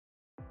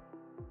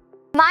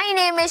My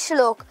name is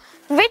Shlok.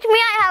 With me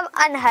I have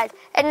Anhad,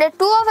 and the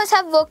two of us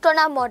have worked on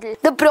our model.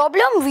 The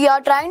problem we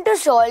are trying to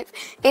solve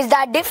is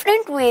that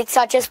different wastes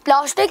such as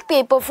plastic,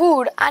 paper,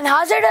 food and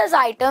hazardous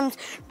items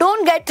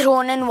don't get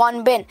thrown in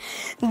one bin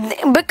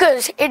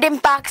because it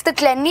impacts the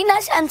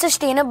cleanliness and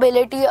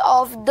sustainability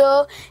of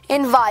the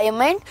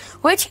environment,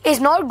 which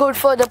is not good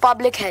for the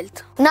public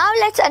health. Now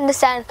let's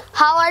understand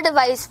how our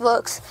device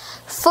works.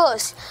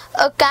 First,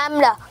 a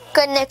camera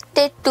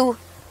connected to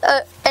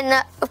a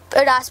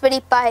Raspberry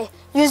Pi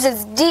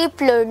uses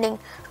deep learning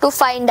to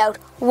find out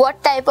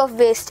what type of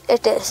waste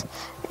it is.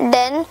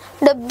 Then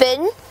the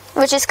bin,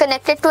 which is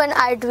connected to an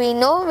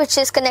Arduino, which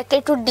is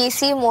connected to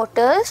DC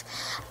motors,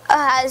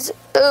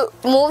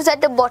 moves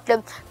at the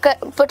bottom,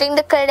 putting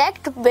the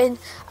correct bin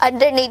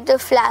underneath the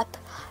flap.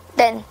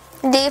 Then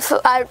the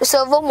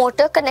servo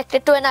motor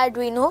connected to an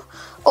Arduino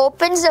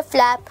opens the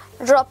flap,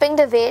 dropping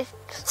the waste.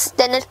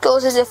 Then it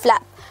closes the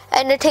flap,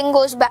 and the thing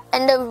goes back,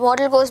 and the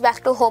model goes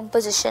back to home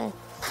position.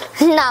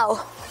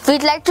 Now,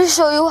 we'd like to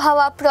show you how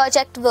our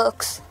project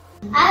works.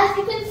 As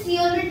you can see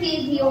on the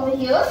TV over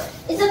here,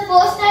 is a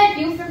first side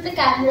view from the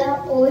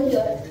camera over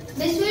here.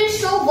 This will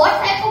show what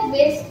type of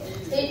waste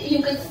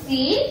you can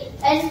see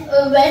and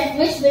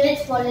which bin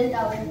it's fallen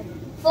down.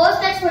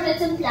 First, let's put in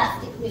some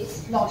plastic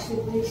waste.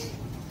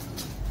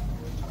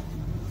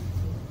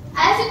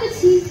 As you can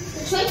see,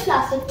 it's showing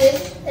plastic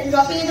waste and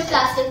dropping in the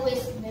plastic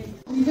waste bin.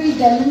 We will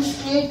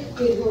demonstrate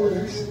paper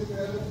waste.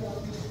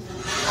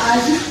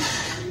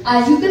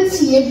 As you can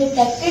see, it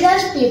detected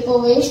as paper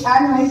waste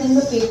and went in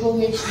the paper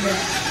waste bin.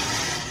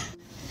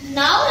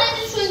 Now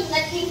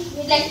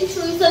we'd like to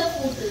show you some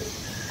food waste.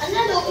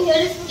 Another over here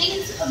is putting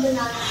in a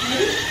banana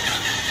peel.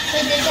 So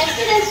it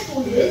detected as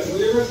food waste,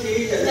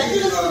 went to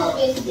the food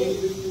waste bin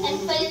and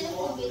fell in the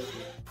food waste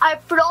bin. Our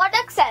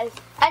product sells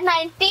at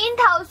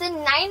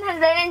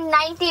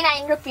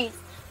 19,999 rupees,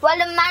 while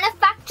the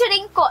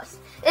manufacturing cost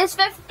is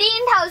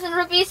 15,000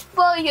 rupees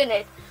per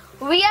unit.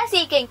 We are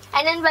seeking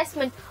an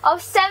investment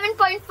of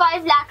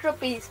 7.5 lakh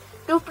rupees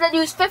to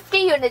produce 50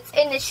 units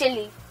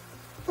initially.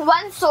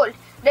 Once sold,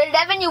 the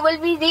revenue will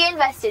be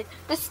reinvested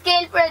to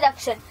scale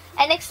production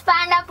and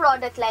expand our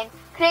product line,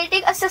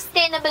 creating a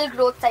sustainable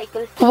growth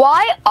cycle.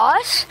 Why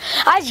us?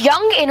 As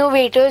young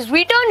innovators,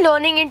 we turn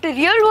learning into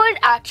real-world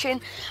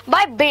action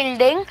by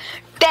building,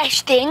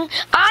 testing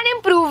and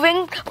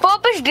improving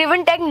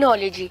purpose-driven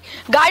technology.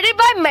 Guided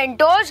by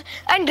mentors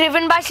and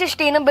driven by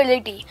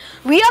sustainability,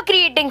 we are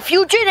creating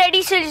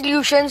future-ready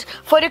solutions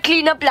for a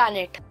cleaner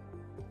planet.